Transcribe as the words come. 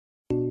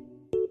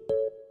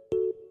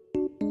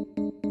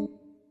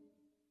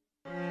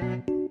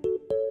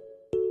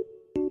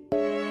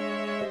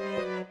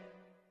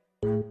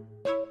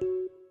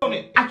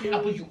can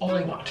elbow you all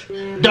I want.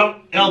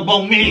 Don't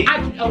elbow me. I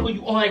can elbow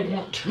you all I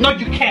want. No,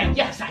 you can't.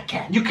 Yes, I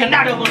can. You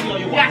cannot elbow me all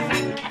you want. Yes, I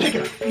can. Pick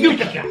it up. You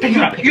pick it up. Pick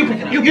it up. You pick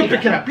it up. You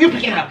pick it up. You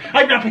pick it up.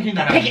 I'm not picking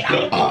that up. Pick it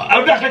up.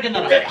 I'm not picking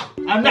that up.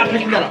 I'm not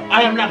picking that up.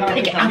 I am not gonna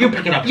pick it up. You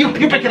pick it up. You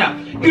pick it up.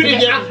 You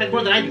didn't exercise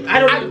more than I do. I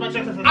don't do as much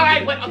exercise. All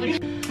right, what other?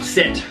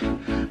 Sit.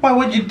 Why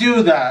would you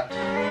do that?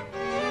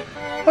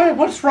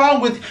 What is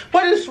wrong with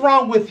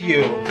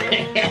you?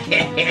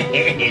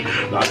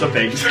 Lots of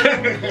things.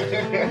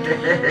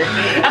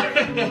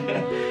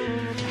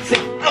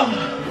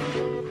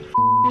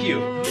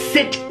 You.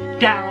 Sit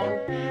down.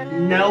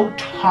 No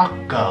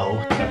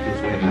taco. Step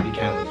this way, you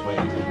can't this way.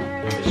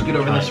 Just get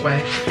over this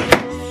way.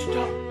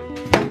 Stop.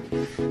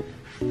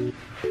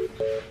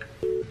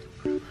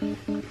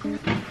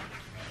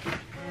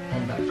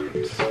 I'm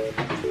backwards.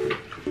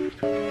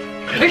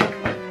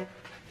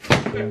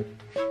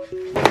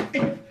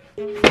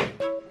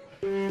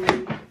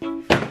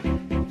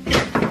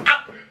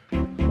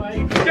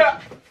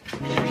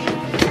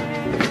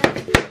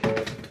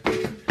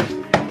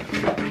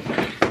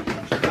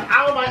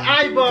 Ow, my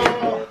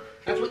eyeball!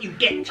 That's what you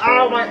get.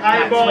 Ow, my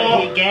eyeball! That's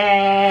what you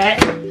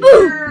get.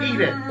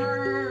 Eat it!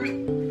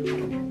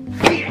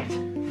 Eat it.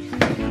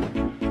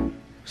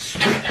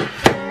 Stop it.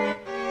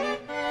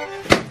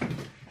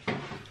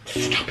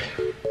 Stop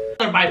it.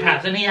 Another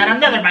bypass, and he had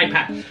another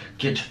bypass.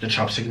 Get the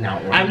chopstick now.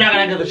 I'm not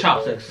gonna get the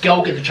chopsticks.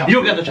 Go get the chopsticks.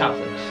 You get the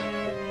chopsticks.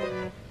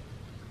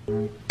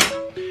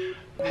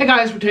 Hey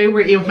guys, today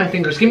we're eating with my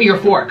fingers. Give me your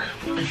fork.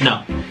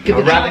 No. Get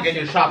the I'd rather get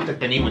your chopstick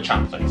than eat with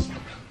chopsticks.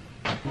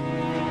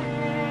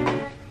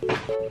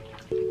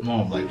 No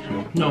one likes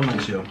you. No one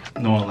likes you.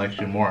 No one likes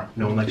you more.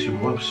 No one likes you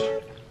most.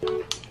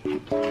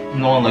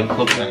 No one likes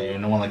looking at you.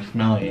 No one likes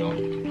smelling you.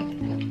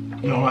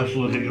 No one likes to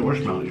look at you or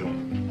smell you.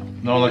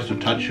 No one likes to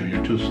touch you.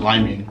 You're too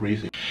slimy and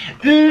greasy.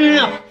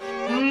 I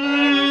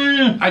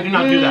do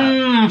not do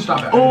that.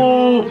 Stop it.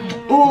 Oh,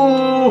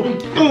 oh,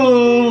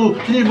 oh!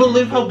 Can you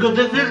believe how good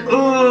this is?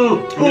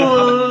 Oh,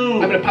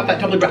 I'm gonna pop that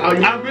doubly brown out of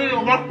your mouth. I'm really a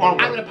rock one.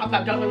 I'm gonna pop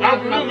that doubly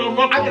brown out of your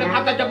mouth. I'm gonna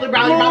pop that doubly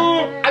brown out of your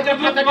mouth. I'm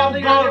gonna pop that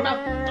doubly brown out of your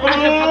mouth. I'm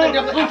gonna pop that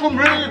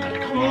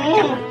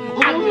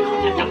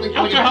doubly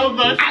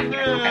brown out of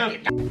your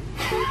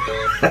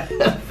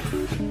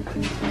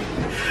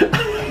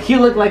mouth. You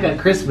look like a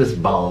Christmas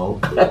ball.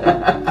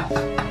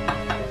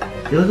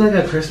 You look like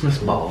a Christmas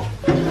ball.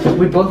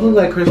 We both look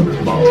like Christmas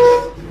balls.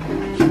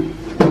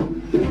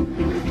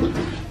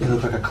 You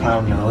look like a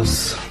clown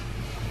nose.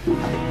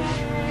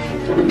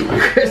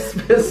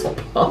 Christmas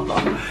ball.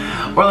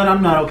 Orlin,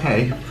 I'm not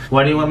okay.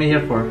 What do you want me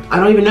here for? I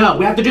don't even know.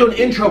 We have to do an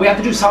intro. We have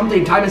to do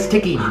something. Time is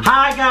ticking.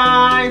 Hi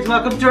guys,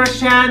 welcome to our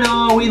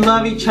channel. We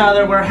love each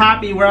other. We're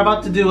happy. We're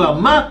about to do a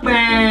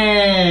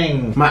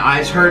mukbang. My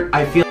eyes hurt.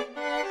 I feel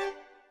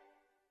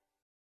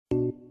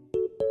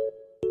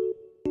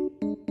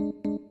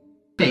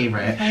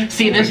favorite.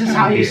 See, this is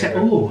how you say.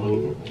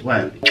 Ooh.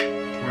 What?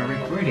 We're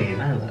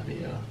recording. I love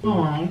you.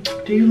 Aw,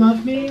 do you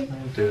love me? I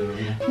do.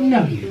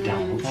 No, you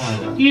don't. Oh, I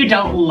love You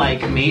don't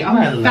like me.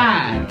 I'm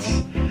fat.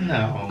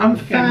 No. I'm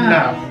you're fat.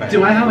 not fat.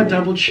 Do I have a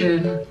double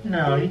chin?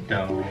 No, you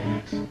don't.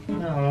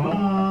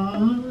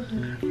 No.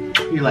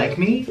 You like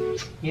me?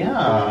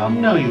 Yeah.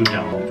 No, you I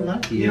don't.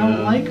 love you. You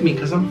don't like me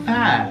because I'm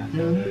fat.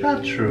 No,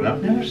 not true.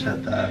 I've never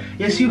said that.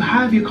 Yes, you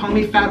have. You call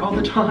me fat all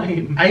the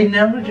time. I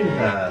never do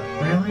that.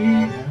 Really?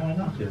 No, I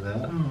don't do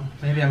that. Oh,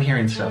 maybe I'm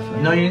hearing stuff.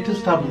 No, you need to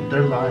stop.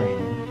 They're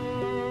lying.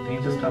 You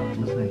need to stop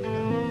listening to them.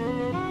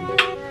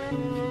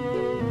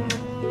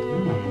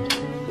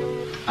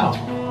 Oh.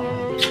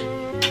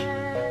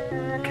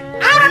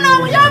 I don't know,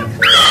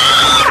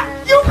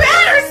 you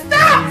better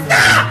stop!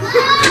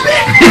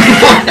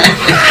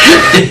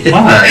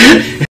 What?